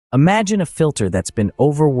Imagine a filter that's been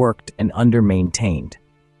overworked and under-maintained.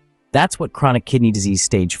 That's what chronic kidney disease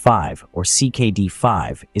stage 5, or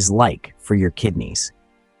CKD5, is like for your kidneys.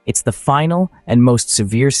 It's the final and most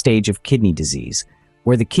severe stage of kidney disease,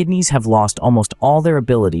 where the kidneys have lost almost all their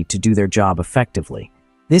ability to do their job effectively.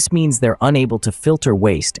 This means they're unable to filter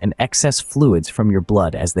waste and excess fluids from your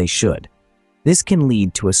blood as they should. This can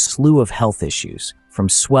lead to a slew of health issues, from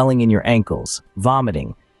swelling in your ankles,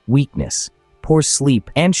 vomiting, weakness, poor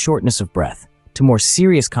sleep, and shortness of breath, to more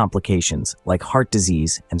serious complications like heart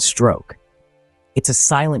disease and stroke. It's a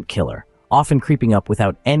silent killer, often creeping up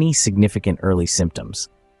without any significant early symptoms.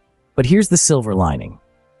 But here's the silver lining.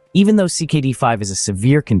 Even though CKD5 is a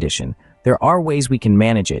severe condition, there are ways we can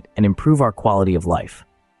manage it and improve our quality of life.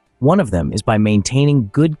 One of them is by maintaining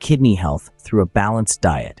good kidney health through a balanced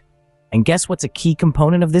diet. And guess what's a key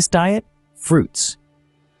component of this diet? Fruits.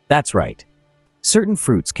 That's right. Certain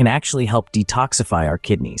fruits can actually help detoxify our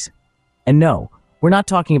kidneys. And no, we're not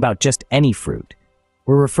talking about just any fruit.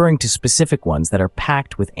 We're referring to specific ones that are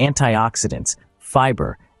packed with antioxidants,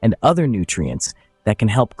 fiber, and other nutrients that can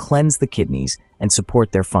help cleanse the kidneys and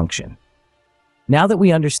support their function. Now that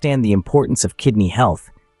we understand the importance of kidney health,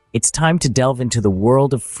 it's time to delve into the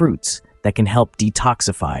world of fruits that can help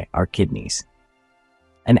detoxify our kidneys.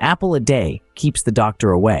 An apple a day keeps the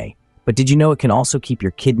doctor away, but did you know it can also keep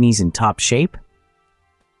your kidneys in top shape?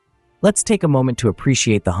 Let's take a moment to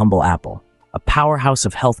appreciate the humble apple, a powerhouse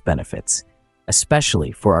of health benefits,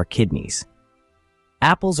 especially for our kidneys.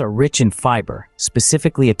 Apples are rich in fiber,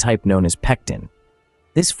 specifically a type known as pectin.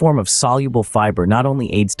 This form of soluble fiber not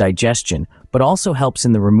only aids digestion, but also helps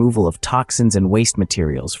in the removal of toxins and waste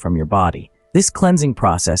materials from your body. This cleansing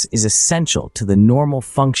process is essential to the normal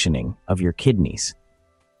functioning of your kidneys.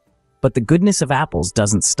 But the goodness of apples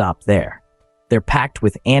doesn't stop there. They're packed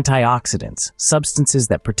with antioxidants, substances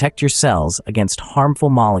that protect your cells against harmful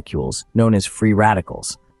molecules known as free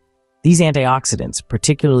radicals. These antioxidants,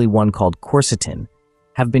 particularly one called quercetin,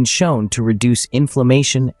 have been shown to reduce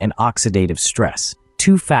inflammation and oxidative stress,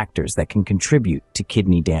 two factors that can contribute to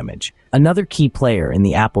kidney damage. Another key player in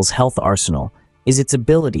the apple's health arsenal is its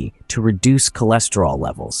ability to reduce cholesterol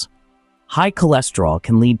levels. High cholesterol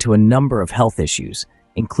can lead to a number of health issues,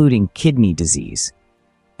 including kidney disease.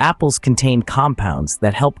 Apples contain compounds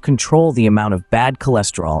that help control the amount of bad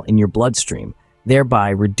cholesterol in your bloodstream, thereby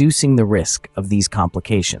reducing the risk of these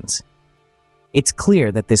complications. It's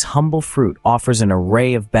clear that this humble fruit offers an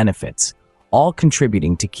array of benefits, all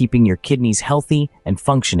contributing to keeping your kidneys healthy and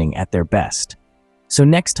functioning at their best. So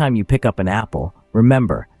next time you pick up an apple,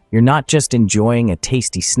 remember, you're not just enjoying a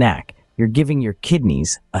tasty snack, you're giving your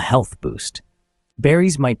kidneys a health boost.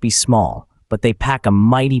 Berries might be small, but they pack a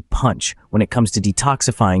mighty punch when it comes to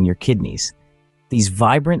detoxifying your kidneys. These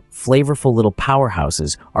vibrant, flavorful little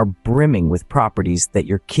powerhouses are brimming with properties that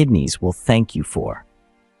your kidneys will thank you for.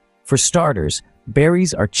 For starters,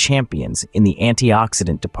 berries are champions in the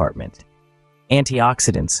antioxidant department.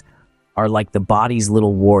 Antioxidants are like the body's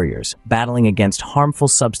little warriors, battling against harmful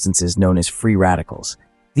substances known as free radicals.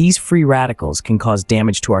 These free radicals can cause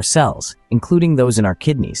damage to our cells, including those in our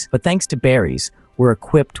kidneys. But thanks to berries, we're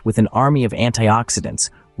equipped with an army of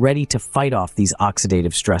antioxidants ready to fight off these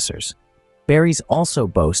oxidative stressors. Berries also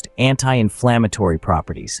boast anti-inflammatory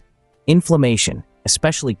properties. Inflammation,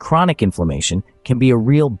 especially chronic inflammation, can be a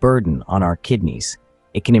real burden on our kidneys.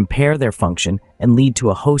 It can impair their function and lead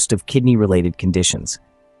to a host of kidney-related conditions.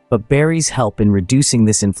 But berries help in reducing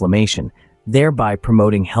this inflammation, thereby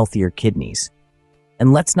promoting healthier kidneys.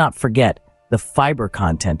 And let's not forget the fiber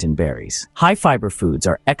content in berries. High-fiber foods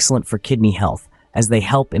are excellent for kidney health as they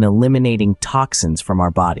help in eliminating toxins from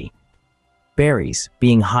our body. Berries,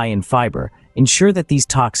 being high in fiber, ensure that these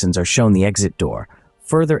toxins are shown the exit door,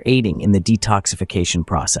 further aiding in the detoxification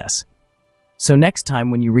process. So next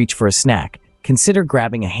time when you reach for a snack, consider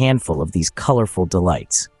grabbing a handful of these colorful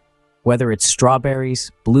delights. Whether it's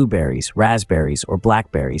strawberries, blueberries, raspberries, or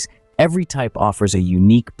blackberries, every type offers a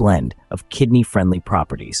unique blend of kidney-friendly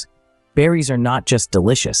properties. Berries are not just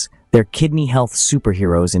delicious, they're kidney health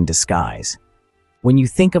superheroes in disguise. When you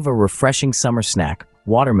think of a refreshing summer snack,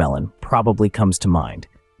 watermelon probably comes to mind.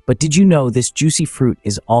 But did you know this juicy fruit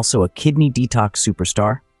is also a kidney detox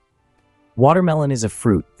superstar? Watermelon is a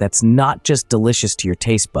fruit that's not just delicious to your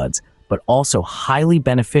taste buds, but also highly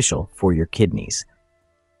beneficial for your kidneys.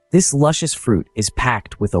 This luscious fruit is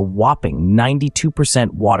packed with a whopping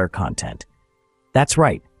 92% water content. That's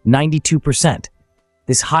right, 92%.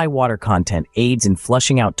 This high water content aids in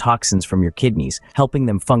flushing out toxins from your kidneys, helping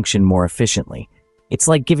them function more efficiently. It's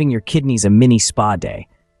like giving your kidneys a mini spa day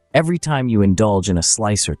every time you indulge in a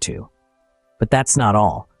slice or two. But that's not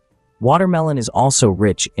all. Watermelon is also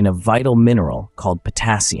rich in a vital mineral called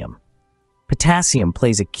potassium. Potassium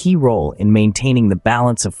plays a key role in maintaining the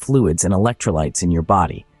balance of fluids and electrolytes in your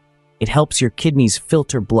body. It helps your kidneys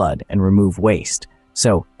filter blood and remove waste.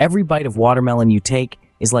 So every bite of watermelon you take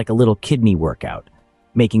is like a little kidney workout,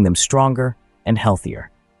 making them stronger and healthier.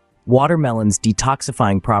 Watermelon's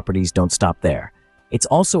detoxifying properties don't stop there. It's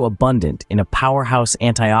also abundant in a powerhouse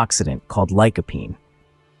antioxidant called lycopene.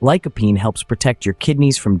 Lycopene helps protect your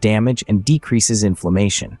kidneys from damage and decreases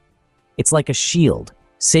inflammation. It's like a shield,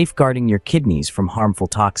 safeguarding your kidneys from harmful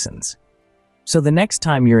toxins. So the next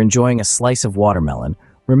time you're enjoying a slice of watermelon,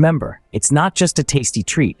 remember, it's not just a tasty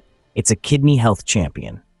treat, it's a kidney health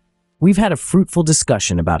champion. We've had a fruitful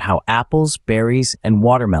discussion about how apples, berries, and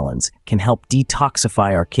watermelons can help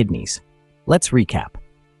detoxify our kidneys. Let's recap.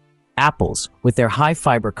 Apples, with their high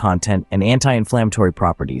fiber content and anti-inflammatory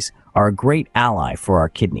properties, are a great ally for our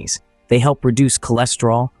kidneys. They help reduce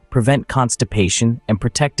cholesterol, prevent constipation, and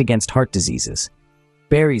protect against heart diseases.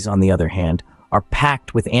 Berries, on the other hand, are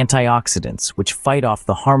packed with antioxidants which fight off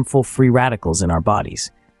the harmful free radicals in our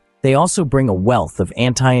bodies. They also bring a wealth of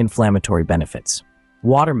anti-inflammatory benefits.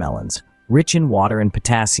 Watermelons, rich in water and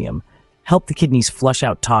potassium, help the kidneys flush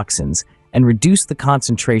out toxins and reduce the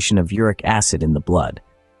concentration of uric acid in the blood.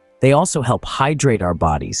 They also help hydrate our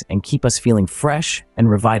bodies and keep us feeling fresh and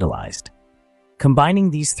revitalized.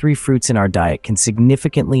 Combining these three fruits in our diet can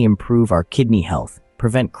significantly improve our kidney health,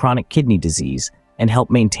 prevent chronic kidney disease, and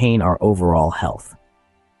help maintain our overall health.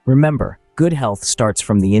 Remember, good health starts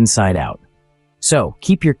from the inside out. So,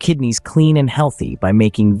 keep your kidneys clean and healthy by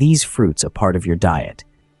making these fruits a part of your diet.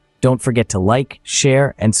 Don't forget to like,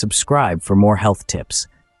 share, and subscribe for more health tips.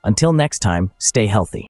 Until next time, stay healthy.